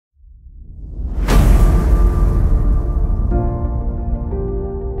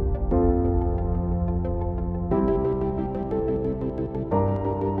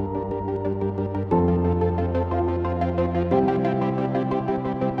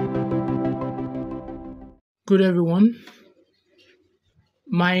Good everyone,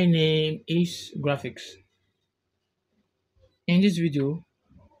 my name is Graphics. In this video,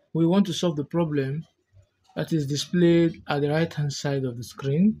 we want to solve the problem that is displayed at the right hand side of the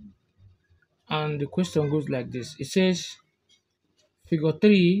screen, and the question goes like this. It says figure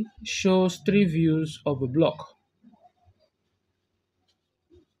 3 shows three views of a block.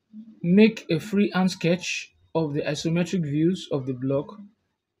 Make a freehand sketch of the isometric views of the block,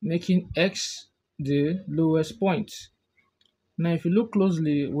 making X the lowest point. Now if you look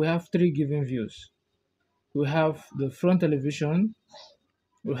closely, we have three given views. We have the front elevation,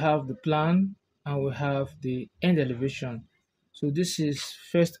 we have the plan, and we have the end elevation. So this is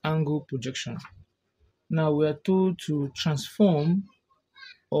first angle projection. Now we are told to transform,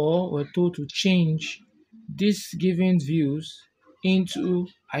 or we're told to change these given views into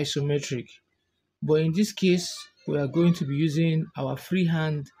isometric. But in this case, we are going to be using our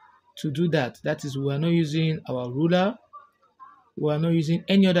freehand to do that. That is, we are not using our ruler, we are not using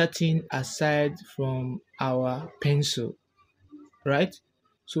any other thing aside from our pencil, right?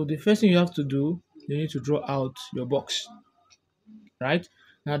 So the first thing you have to do, you need to draw out your box, right?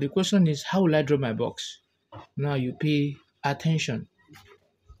 Now the question is, how will I draw my box? Now you pay attention.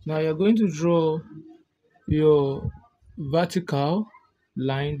 Now you're going to draw your vertical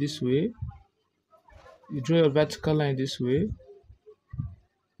line this way. You draw your vertical line this way.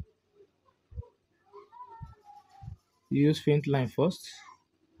 You use faint line first.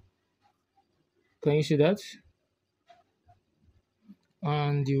 Can you see that?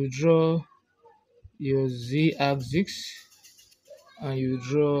 And you draw your z-axis and you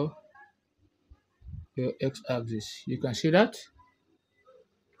draw your x-axis. You can see that?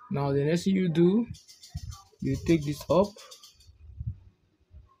 Now the next thing you do, you take this up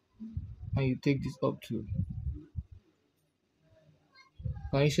and you take this up too.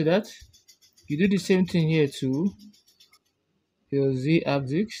 Can you see that? You do the same thing here too. Your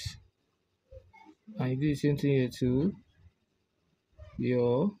z-axis, and you do the same thing here too.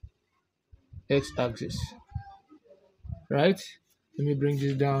 Your x-axis. Right? Let me bring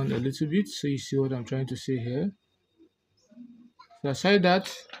this down a little bit so you see what I'm trying to say here. So aside that,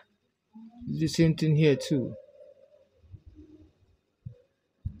 do the same thing here too.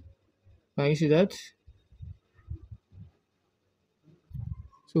 Can you see that?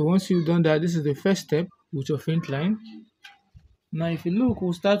 So once you've done that, this is the first step with your faint line. Now if you look,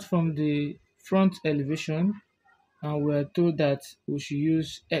 we'll start from the front elevation, and we are told that we should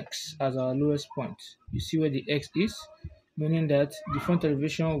use X as our lowest point. You see where the X is, meaning that the front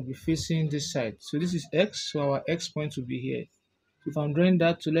elevation will be facing this side. So this is X, so our X point will be here. So if I'm drawing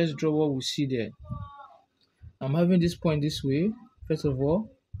that, so let's draw what we see there. I'm having this point this way. First of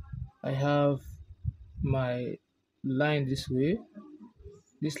all, I have my line this way.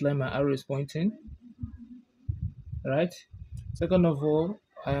 This line, my arrow is pointing, right? Second of all,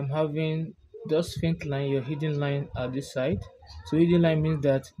 I am having just faint line, your hidden line at this side. So hidden line means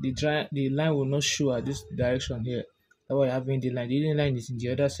that the line will not show at this direction here. That's why I have hidden line. The hidden line is in the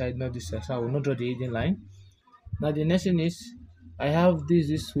other side, not this side. So I will not draw the hidden line. Now the next thing is, I have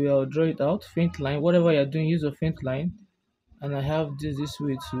this way. I'll draw it out. Faint line. Whatever you're doing, use a faint line. And I have this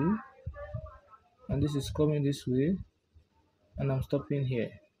way too. And this is coming this way. And I'm stopping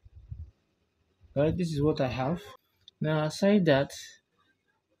here. Right? This is what I have. Now aside that,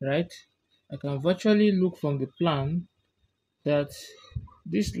 right, I can virtually look from the plan that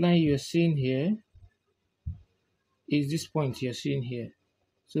this line you're seeing here is this point you're seeing here.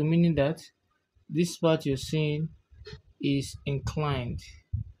 So meaning that this part you're seeing is inclined.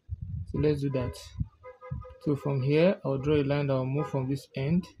 So let's do that. So from here, I'll draw a line that will move from this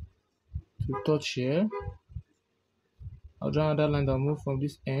end to touch here. I'll draw another line that will move from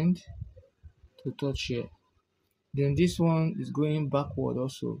this end to touch here. Then this one is going backward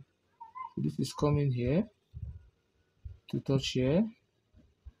also. So this is coming here to touch here,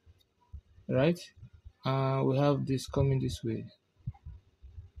 right? And we have this coming this way.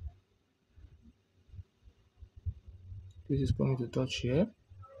 This is coming to touch here.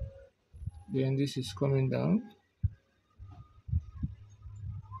 Then this is coming down,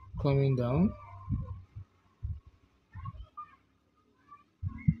 coming down.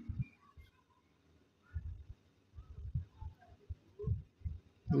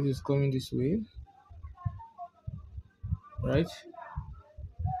 This is coming this way, right?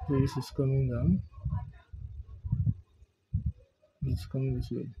 So this is coming down. It's coming this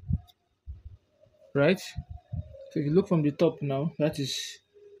way, right? So if you look from the top now, that is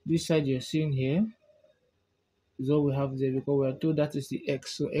this side you're seeing here is all we have there, because we are told that is the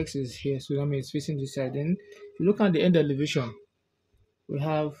X. So X is here, so that means it's facing this side. Then if you look at the end elevation, we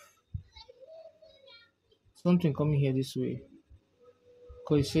have something coming here this way.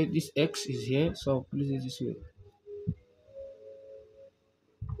 Because you said this X is here, so I'll place it this way.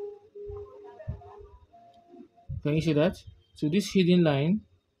 Can you see that? So this hidden line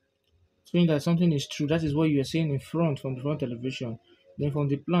showing that something is true. That is what you are saying in front from the front elevation. Then from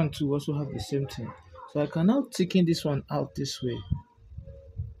the plan too also have the same thing. So I can now taking this one out this way.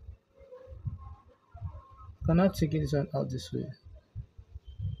 I can now taking this one out this way.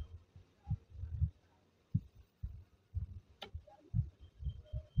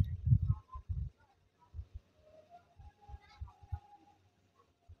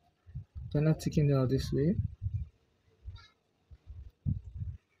 I can now taking it out this way.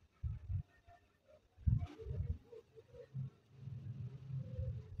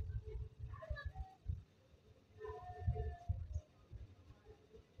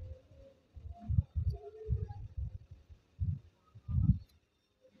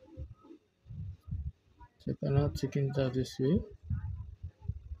 So I can now taking it out this way.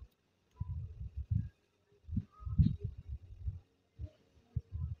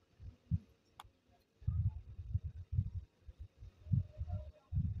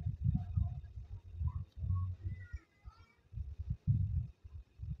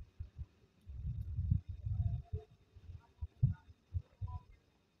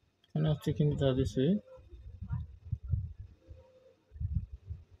 And now taking it out this way.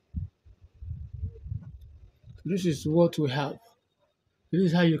 So this is what we have. This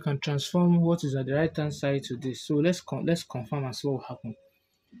is how you can transform what is at the right hand side to this. So let's confirm and see what will happen.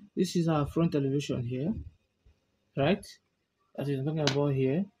 This is our front elevation here, right? That is talking about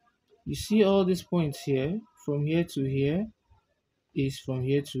here. You see all these points here, from here to here is from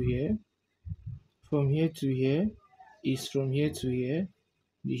here to here, from here to here is from here to here.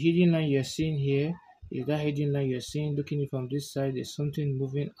 The hidden line you're seeing here is that hidden line you're seeing. Looking from this side, there's something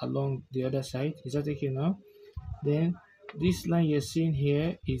moving along the other side. Is that okay now? Then this line you're seeing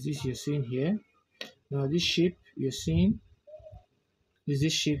here is this you're seeing here. Now this shape you're seeing is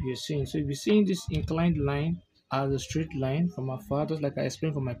this shape you're seeing. So if you're seeing this inclined line as a straight line from afar, just like I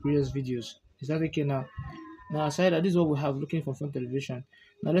explained from my previous videos. Is that okay now? Now aside that, this is what we have looking from front elevation.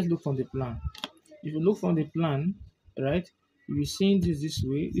 Now let's look from the plan. If you look from the plan, right, you'll be seeing this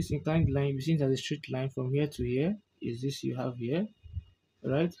way, this inclined line, you'll be seeing it as a straight line from here to here, is this you have here,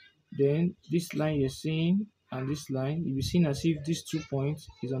 right? Then this line you're seeing and this line, you'll be seeing as if these 2 points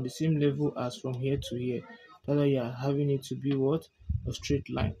is on the same level as from here to here. That's why you're having it to be what? A straight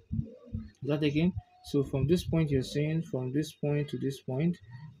line. Is that again? So from this point you're saying from this point to this point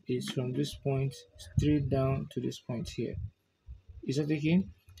is from this point straight down to this point here. Is that again?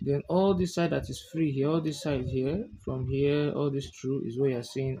 Then all this side that is free here, all this side here, from here, all this through is what you're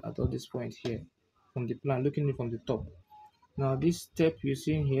seeing at all this point here from the plan, looking at it from the top. Now this step you're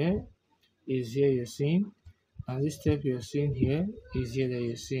seeing here is here you're seeing, and this step you're seeing here is here that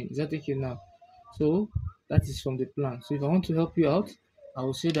you're seeing. Is that okay now? So that is from the plan. So if I want to help you out, I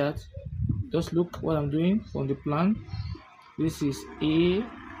will say that just look what I'm doing from the plan. This is A,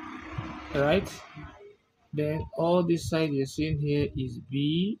 right? Then all this side you're seeing here is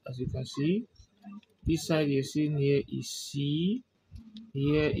B, as you can see. This side you're seeing here is C.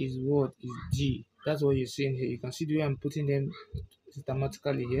 Here is what is D. That's what you're seeing here. You can see the way I'm putting them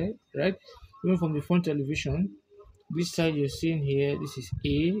systematically here, right? Even from the front elevation, this side you're seeing here, this is A.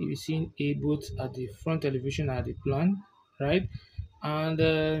 You're seeing A both at the front elevation and at the plan, right? And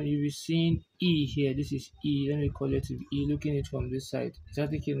you'll be seeing E here. This is E. Let me call it E. Looking at it from this side. Is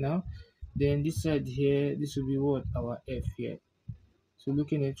that okay now? Then this side here, this will be what? Our F here. So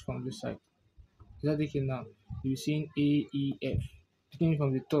looking at it from this side. Is that okay now? You're seeing A, E, F. Looking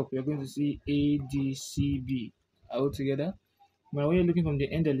from the top, you're going to see A, D, C, B all together. But when you're looking from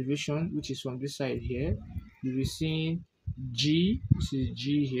the end elevation, which is from this side here, you'll be seeing G. This is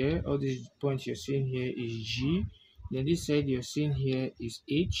G here. All these points you're seeing here is G. Then this side you're seeing here is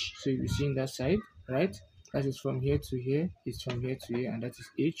H. So you'll be seeing that side, right? That is from here to here, it's from here to here, and that is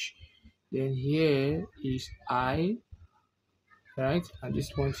H. Then here is I, right? And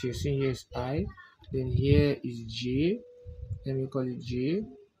this point you're seeing here is I. Then here is J. Let me call it J.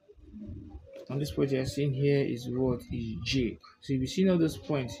 And this point you're seeing here is what is J. So you'll be seeing all those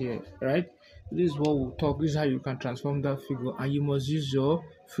points here, right? This is what we'll talk. This is how you can transform that figure, and you must use your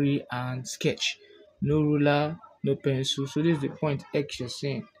freehand sketch. No ruler, no pencil. So this is the point X you're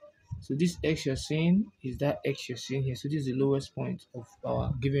seeing. So this X you're seeing is that X you're seeing here. So this is the lowest point of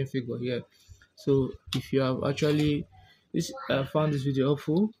our given figure here. So if you have actually found this video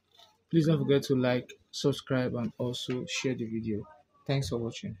helpful, please don't forget to like, subscribe, and also share the video. Thanks for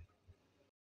watching.